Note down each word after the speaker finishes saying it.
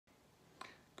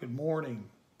Good morning.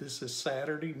 This is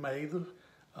Saturday, May the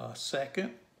 2nd.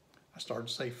 I started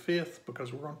to say 5th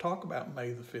because we're going to talk about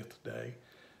May the 5th today,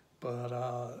 but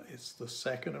it's the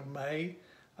 2nd of May.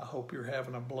 I hope you're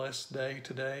having a blessed day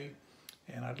today,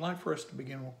 and I'd like for us to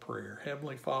begin with prayer.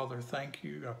 Heavenly Father, thank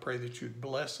you. I pray that you'd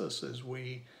bless us as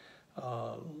we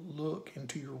look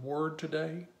into your word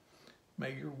today.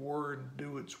 May your word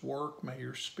do its work. May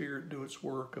your spirit do its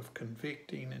work of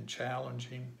convicting and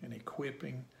challenging and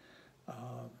equipping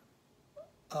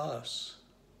us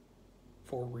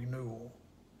for renewal.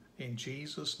 In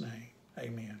Jesus' name,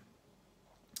 amen.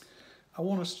 I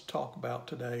want us to talk about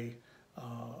today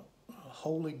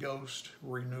Holy Ghost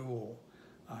renewal.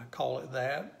 I call it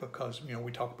that because,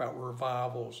 we talk about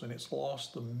revivals and it's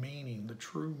lost the meaning, the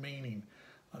true meaning.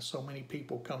 So many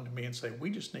people come to me and say, we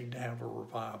just need to have a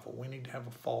revival. We need to have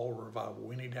a fall revival.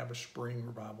 We need to have a spring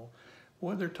revival.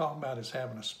 What they're talking about is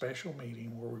having a special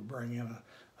meeting where we bring in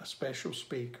a special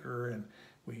speaker and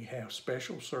we have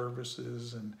special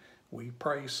services and we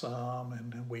pray some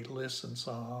and we listen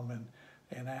some,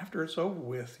 and after it's over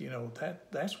with,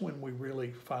 that's when we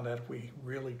really find out if we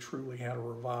really truly had a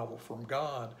revival from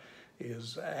God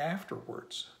is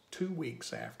afterwards, 2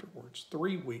 weeks afterwards,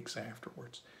 3 weeks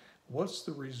afterwards. What's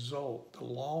the result, the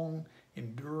long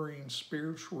enduring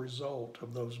spiritual result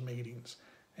of those meetings?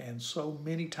 And so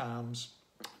many times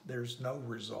there's no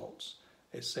results,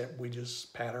 except we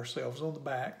just pat ourselves on the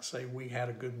back, say we had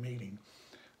a good meeting.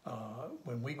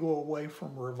 When we go away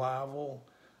from revival,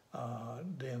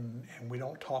 and we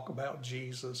don't talk about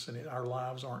Jesus and our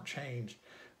lives aren't changed,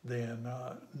 then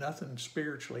nothing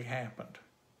spiritually happened,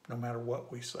 no matter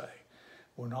what we say.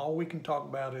 When all we can talk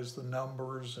about is the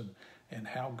numbers and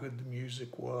how good the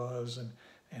music was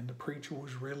and the preacher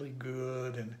was really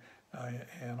good and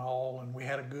we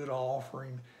had a good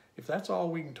offering. If that's all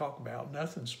we can talk about,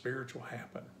 nothing spiritual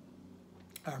happened.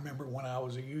 I remember when I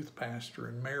was a youth pastor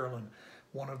in Maryland,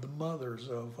 one of the mothers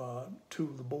of two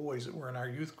of the boys that were in our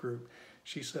youth group,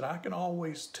 she said, I can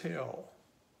always tell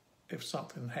if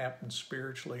something happens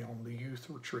spiritually on the youth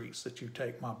retreats that you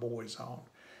take my boys on.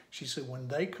 She said, when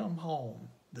they come home,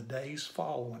 the days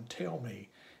following tell me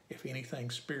if anything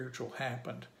spiritual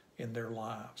happened in their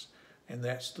lives. And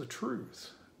that's the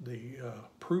truth. The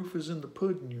proof is in the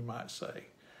pudding, you might say.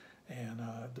 And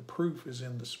the proof is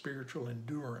in the spiritual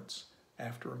endurance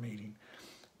after a meeting.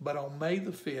 But on May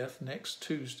the 5th, next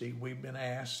Tuesday, we've been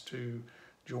asked to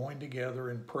join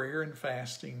together in prayer and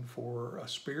fasting for a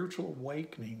spiritual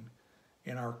awakening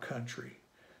in our country.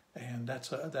 And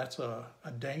that's a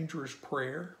dangerous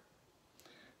prayer,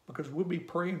 because we'll be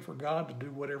praying for God to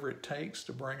do whatever it takes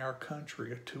to bring our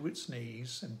country to its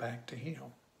knees and back to Him.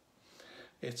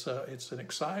 It's an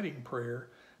exciting prayer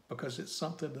because it's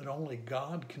something that only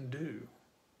God can do.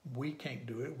 We can't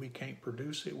do it. We can't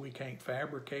produce it. We can't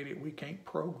fabricate it. We can't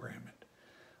program it.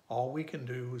 All we can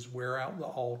do is wear out the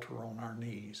altar on our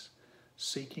knees,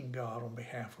 seeking God on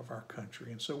behalf of our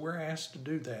country. And so we're asked to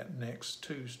do that next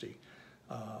Tuesday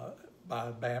by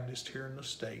a Baptist here in the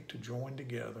state to join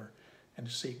together and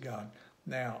to seek God.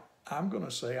 Now, I'm going to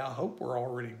say I hope we're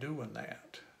already doing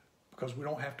that because we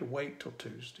don't have to wait till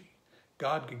Tuesday.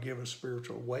 God could give us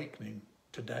spiritual awakening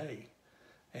today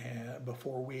and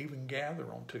before we even gather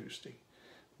on Tuesday.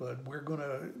 But we're going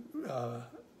to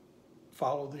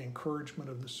follow the encouragement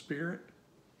of the Spirit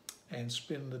and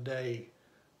spend the day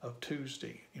of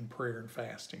Tuesday in prayer and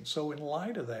fasting. So in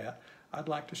light of that, I'd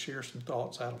like to share some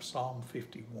thoughts out of Psalm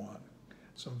 51.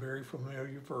 Some very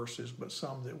familiar verses, but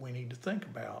some that we need to think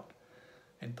about.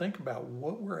 And think about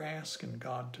what we're asking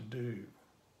God to do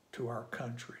to our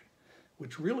country,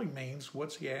 which really means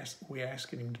what's we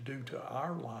asking Him to do to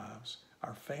our lives,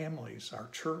 our families, our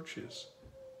churches,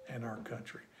 and our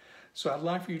country. So I'd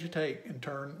like for you to take and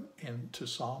turn into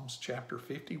Psalms chapter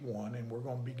 51, and we're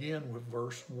going to begin with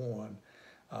verse 1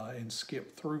 and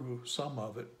skip through some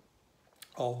of it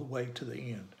all the way to the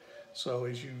end. So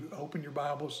as you open your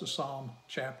Bibles to Psalm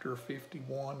chapter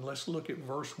 51, let's look at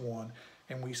verse 1,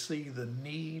 and we see the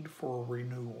need for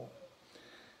renewal.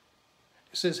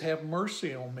 It says, have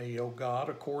mercy on me, O God,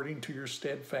 according to your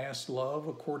steadfast love,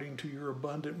 according to your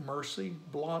abundant mercy,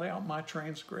 blot out my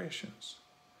transgressions.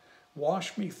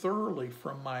 Wash me thoroughly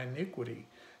from my iniquity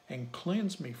and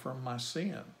cleanse me from my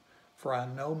sin, for I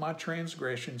know my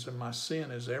transgressions and my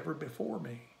sin is ever before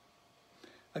me.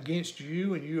 Against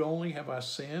you and you only have I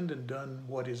sinned and done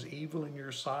what is evil in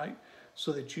your sight,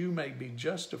 so that you may be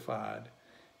justified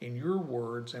in your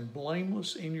words and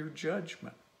blameless in your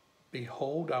judgment.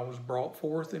 Behold, I was brought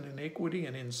forth in iniquity,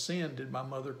 and in sin did my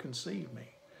mother conceive me.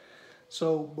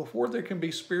 So before there can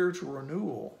be spiritual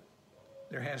renewal,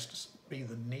 there has to be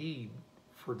the need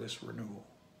for this renewal.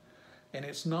 And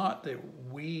it's not that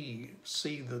we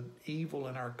see the evil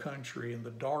in our country and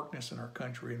the darkness in our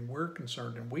country and we're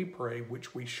concerned and we pray,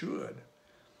 which we should,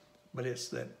 but it's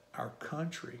that our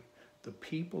country, the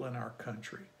people in our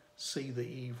country, see the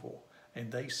evil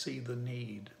and they see the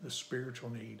need, the spiritual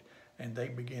need, and they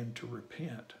begin to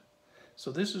repent.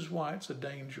 So this is why it's a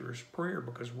dangerous prayer,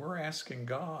 because we're asking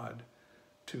God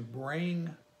to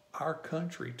bring our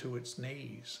country to its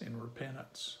knees in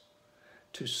repentance,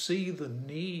 to see the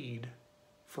need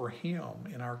for Him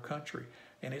in our country.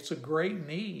 And it's a great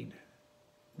need,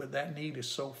 but that need is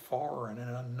so foreign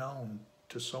and unknown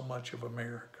to so much of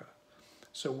America.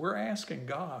 So we're asking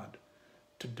God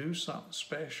to do something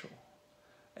special,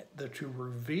 that to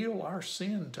reveal our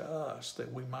sin to us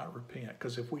that we might repent.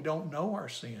 Because if we don't know our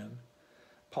sin,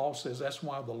 Paul says that's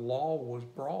why the law was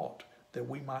brought, that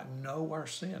we might know our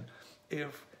sin.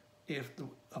 If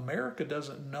America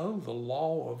doesn't know the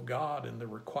law of God and the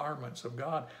requirements of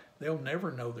God, they'll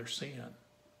never know their sin.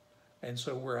 And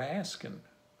so we're asking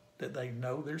that they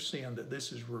know their sin, that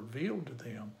this is revealed to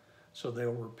them so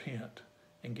they'll repent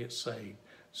and get saved.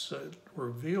 So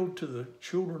revealed to the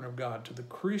children of God, to the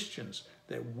Christians,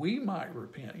 that we might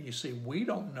repent. You see, we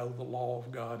don't know the law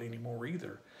of God anymore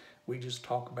either. We just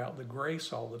talk about the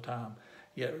grace all the time.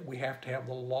 Yet we have to have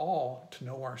the law to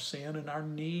know our sin and our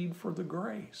need for the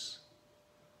grace.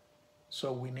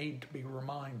 So we need to be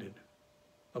reminded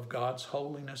of God's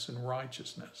holiness and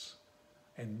righteousness.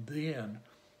 And then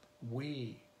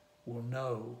we will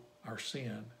know our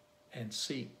sin and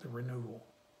seek the renewal.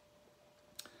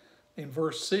 In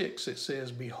verse 6 it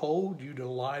says, "Behold, you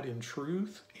delight in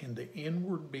truth in the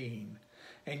inward being,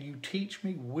 and you teach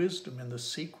me wisdom in the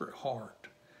secret heart."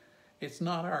 It's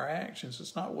not our actions.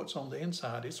 It's not what's on the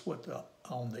inside. It's what not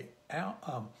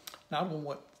on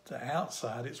what the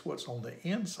outside. It's what's on the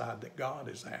inside that God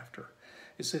is after.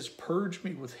 It says, "Purge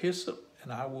me with hyssop,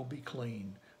 and I will be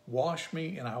clean. Wash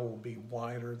me, and I will be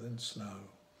whiter than snow.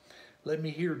 Let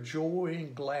me hear joy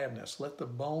and gladness. Let the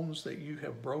bones that you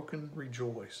have broken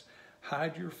rejoice.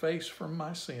 Hide your face from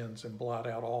my sins and blot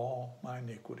out all my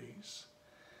iniquities."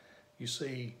 You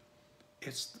see,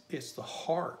 it's the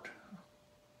heart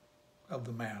of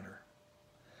the matter.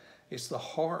 It's the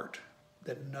heart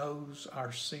that knows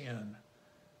our sin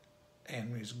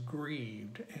and is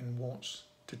grieved and wants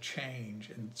to change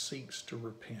and seeks to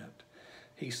repent.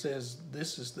 He says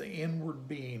this is the inward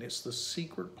being. It's the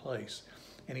secret place.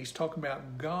 And he's talking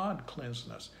about God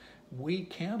cleansing us. We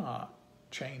cannot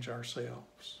change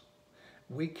ourselves.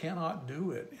 We cannot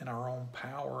do it in our own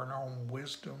power and our own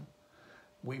wisdom.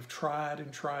 We've tried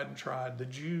and tried and tried. The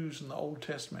Jews in the Old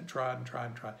Testament tried and tried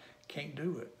and tried. Can't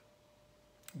do it.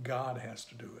 God has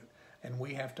to do it. And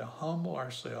we have to humble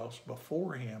ourselves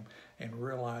before Him and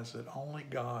realize that only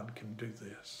God can do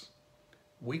this.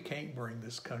 We can't bring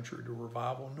this country to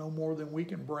revival no more than we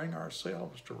can bring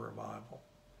ourselves to revival.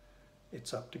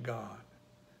 It's up to God.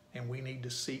 And we need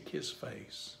to seek His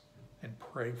face and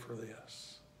pray for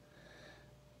this.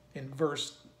 In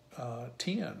verse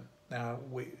 10, now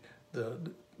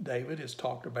David has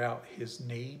talked about his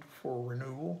need for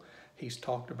renewal. He's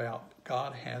talked about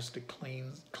God has to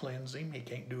cleanse him. He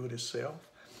can't do it himself.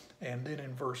 And then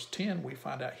in verse 10, we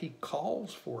find out he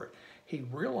calls for it. He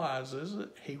realizes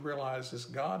it. He realizes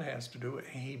God has to do it,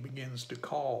 and he begins to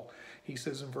call. He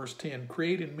says in verse 10,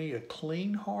 "Create in me a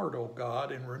clean heart, O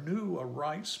God, and renew a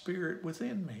right spirit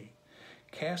within me.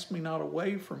 Cast me not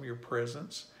away from your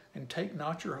presence, and take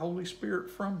not your Holy Spirit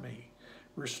from me.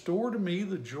 Restore to me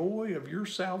the joy of your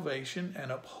salvation,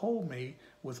 and uphold me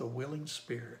with a willing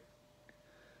spirit."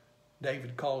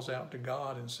 David calls out to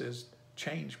God and says,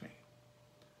 "Change me.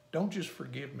 Don't just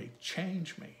forgive me,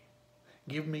 change me.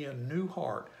 Give me a new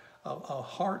heart, a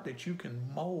heart that you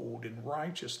can mold in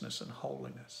righteousness and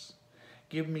holiness.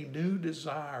 Give me new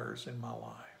desires in my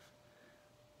life."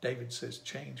 David says,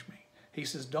 "Change me." He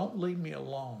says, "Don't leave me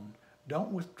alone.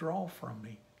 Don't withdraw from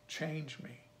me. Change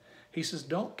me." He says,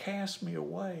 "Don't cast me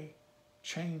away.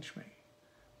 Change me.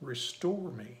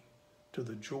 Restore me to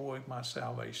the joy of my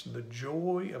salvation, the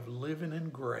joy of living in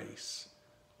grace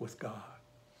with God."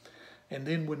 And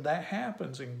then when that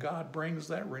happens and God brings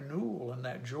that renewal and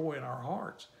that joy in our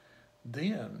hearts,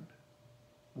 then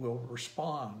we'll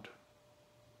respond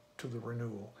to the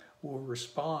renewal. We'll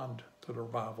respond to the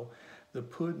revival. The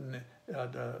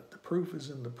proof is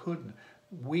in the pudding.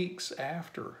 Weeks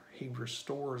after He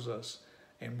restores us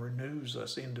and renews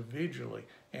us individually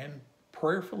and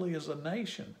prayerfully as a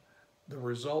nation, the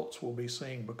results will be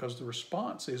seen, because the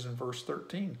response is in verse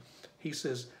 13. He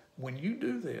says, when you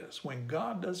do this, when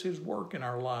God does His work in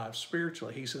our lives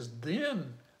spiritually, He says,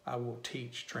 then I will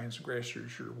teach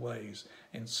transgressors your ways,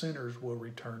 and sinners will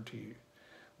return to you.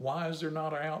 Why is there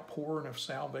not an outpouring of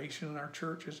salvation in our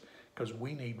churches? Because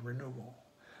we need renewal.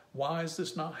 Why is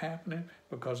this not happening?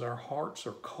 Because our hearts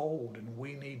are cold and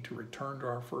we need to return to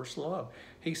our first love.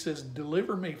 He says,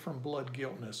 deliver me from blood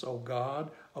guiltness, O God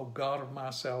of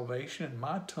my salvation, and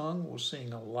my tongue will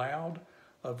sing aloud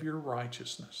of your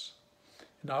righteousness.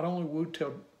 Not only will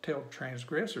we tell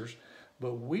transgressors,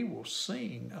 but we will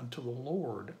sing unto the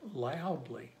Lord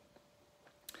loudly.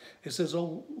 It says,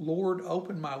 O Lord,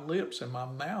 open my lips and my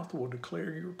mouth will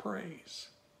declare your praise.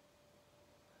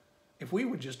 If we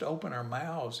would just open our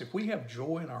mouths, if we have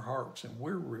joy in our hearts and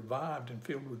we're revived and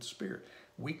filled with the Spirit,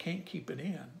 we can't keep it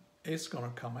in. It's going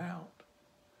to come out.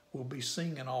 We'll be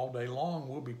singing all day long.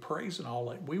 We'll be praising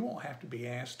all day. We won't have to be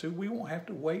asked to. We won't have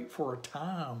to wait for a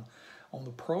time on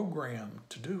the program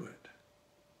to do it.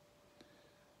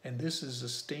 And this is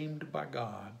esteemed by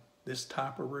God, this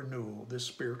type of renewal, this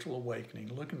spiritual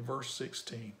awakening. Look in verse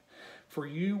 16. For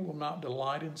you will not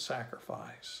delight in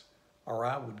sacrifice, or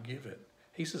I would give it.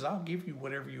 He says, I'll give you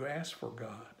whatever you ask for,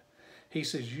 God. He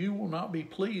says, you will not be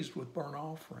pleased with burnt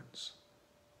offerings.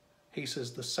 He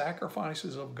says, the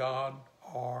sacrifices of God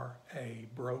are a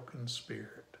broken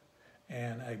spirit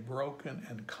and a broken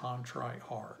and contrite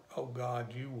heart. Oh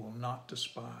God, you will not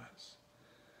despise.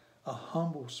 A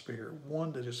humble spirit,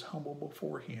 one that is humble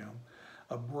before him.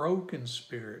 A broken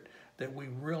spirit that we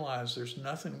realize there's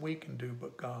nothing we can do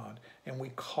but God. And we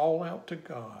call out to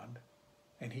God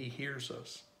and he hears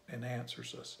us and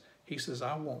answers us. He says,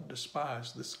 I won't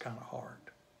despise this kind of heart.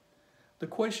 The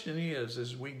question is,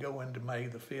 as we go into May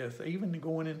the 5th, even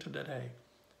going into today,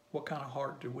 what kind of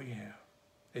heart do we have?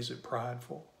 Is it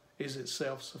prideful? Is it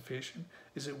self-sufficient?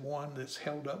 Is it one that's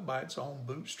held up by its own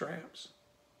bootstraps?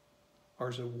 Or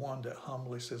is it one that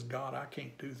humbly says, God, I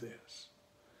can't do this.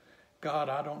 God,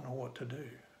 I don't know what to do.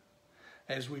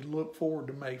 As we look forward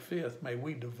to May 5th, may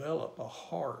we develop a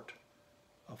heart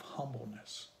of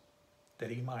humbleness, that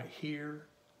he might hear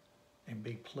and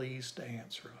be pleased to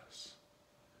answer us.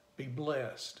 Be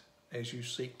blessed as you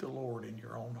seek the Lord in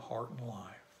your own heart and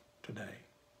life today.